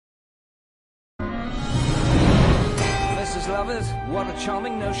love it. What a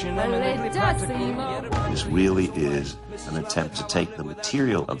charming notion. Eminently practical. This really is an attempt to take the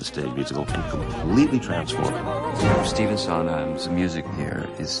material of the stage musical and completely transform it. Stephen Sondheim's music here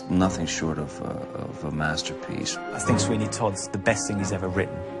is nothing short of a masterpiece. I think Sweeney Todd's the best thing he's ever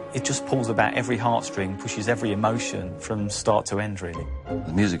written. It just pulls about every heartstring, pushes every emotion from start to end, really.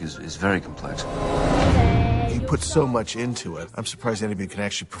 The music is very complex. He put so much into it. I'm surprised anybody can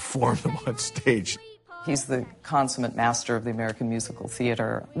actually perform them on stage. He's the consummate master of the American musical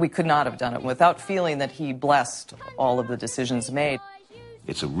theater. We could not have done it without feeling that he blessed all of the decisions made.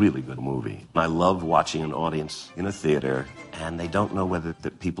 It's a really good movie. I love watching an audience in a theater, and they don't know whether the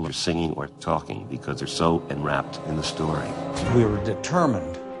people are singing or talking because they're so enwrapped in the story. We were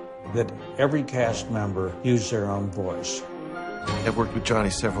determined that every cast member use their own voice. I've worked with Johnny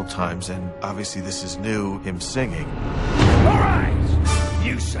several times, and obviously this is new, him singing. All right,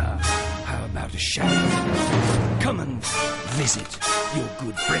 you, sir, how about a shave? Come and visit your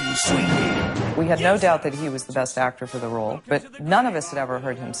good friend Sweeney. We had no doubt that he was the best actor for the role, but none of us had ever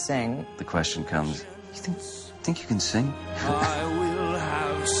heard him sing. The question comes, you think you can sing?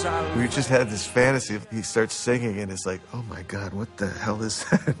 We just had this fantasy of he starts singing and it's like, oh my God, what the hell is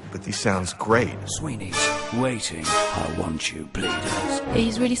that? But he sounds great. Sweeney's waiting. I want you, pleaders.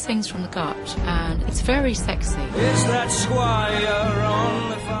 He really sings from the gut, and it's very sexy. Is that squire on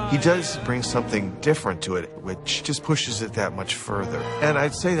the fire? He does bring something different to it, which just pushes it that much further. And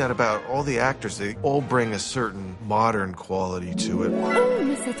I'd say that about all the actors. They all bring a certain modern quality to it. Oh,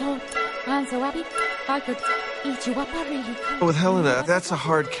 Mr. Todd, I'm so happy. I could eat you up, I really could. With Helena, that's a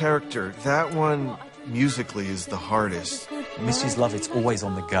hard character. That one, musically, is the hardest. Mrs. Lovett's always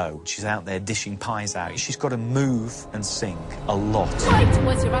on the go. She's out there dishing pies out. She's got to move and sing a lot. Right,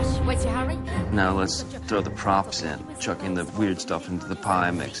 what's your rush? What's your hurry? Now let's throw the props in, chucking the weird stuff into the pie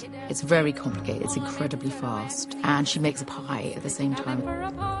mix. It's very complicated. It's incredibly fast. And she makes a pie at the same time.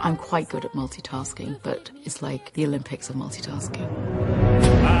 I'm quite good at multitasking, but it's like the Olympics of multitasking.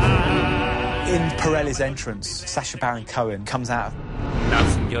 In Pirelli's entrance, Sacha Baron Cohen comes out.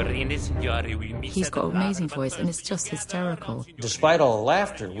 He's got an amazing voice, and it's just hysterical. Despite all the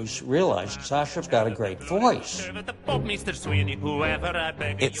laughter, we realized Sasha's got a great voice.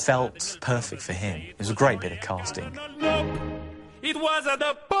 It felt perfect for him. It was a great bit of casting. It was at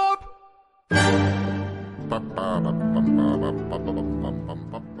the pop.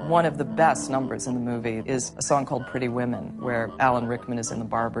 One of the best numbers in the movie is a song called Pretty Women, where Alan Rickman is in the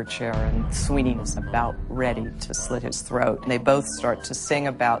barber chair and Sweeney is about ready to slit his throat. And they both start to sing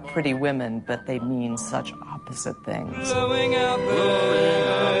about pretty women, but they mean such opposite things.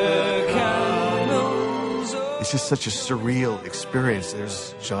 It's just such a surreal experience.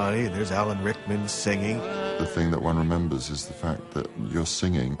 There's Johnny, there's Alan Rickman singing. The thing that one remembers is the fact that you're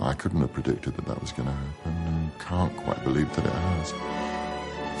singing. I couldn't have predicted that was going to happen, and can't quite believe that it has.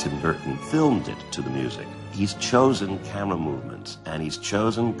 Tim Burton filmed it to the music. He's chosen camera movements, and he's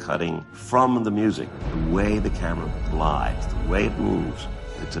chosen cutting from the music. The way the camera glides, the way it moves,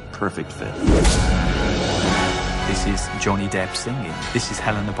 it's a perfect fit. This is Johnny Depp singing. This is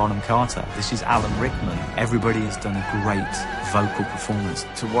Helena Bonham Carter. This is Alan Rickman. Everybody has done a great vocal performance.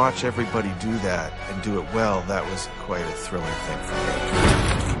 To watch everybody do that and do it well, that was quite a thrilling thing for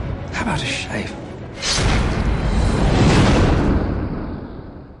me. How about a shave?